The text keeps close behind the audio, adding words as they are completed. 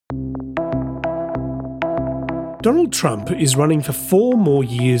Donald Trump is running for 4 more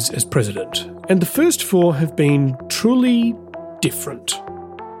years as president, and the first 4 have been truly different.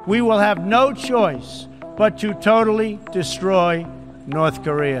 We will have no choice but to totally destroy North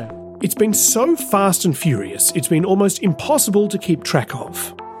Korea. It's been so fast and furious, it's been almost impossible to keep track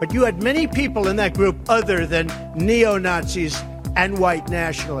of. But you had many people in that group other than neo-Nazis and white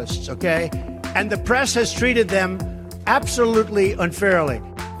nationalists, okay? And the press has treated them absolutely unfairly.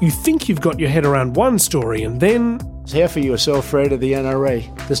 You think you've got your head around one story and then... Half of you are so afraid of the NRA.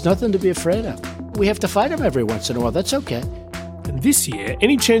 There's nothing to be afraid of. We have to fight them every once in a while. That's okay. And this year,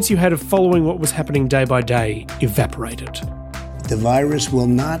 any chance you had of following what was happening day by day evaporated. The virus will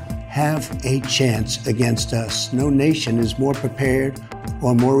not have a chance against us. No nation is more prepared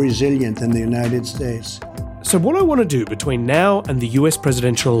or more resilient than the United States. So what I want to do between now and the US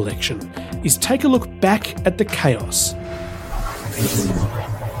presidential election is take a look back at the chaos.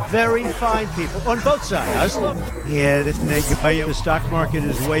 Very fine people on both sides. Yeah, the stock market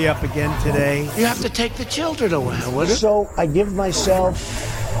is way up again today. You have to take the children away. So I give myself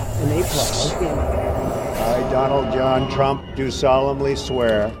an A+. I, Donald John Trump, do solemnly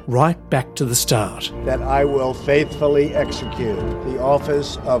swear Right back to the start. that I will faithfully execute the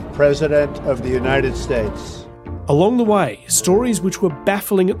office of President of the United States. Along the way, stories which were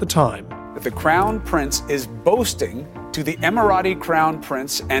baffling at the time. That the Crown Prince is boasting to the Emirati Crown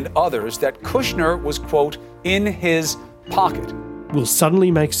Prince and others that Kushner was, quote, in his pocket. Will suddenly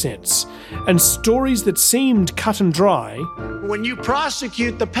make sense. And stories that seemed cut and dry When you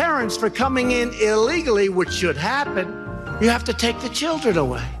prosecute the parents for coming in illegally, which should happen, you have to take the children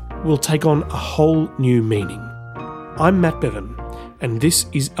away. will take on a whole new meaning. I'm Matt Bevan, and this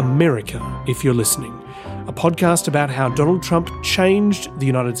is America, if you're listening, a podcast about how Donald Trump changed the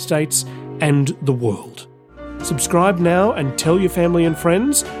United States and the world. Subscribe now and tell your family and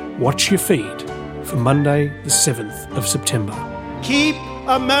friends. Watch your feed for Monday, the 7th of September. Keep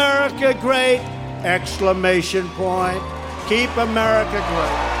America great! Exclamation point. Keep America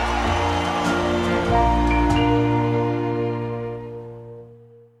great.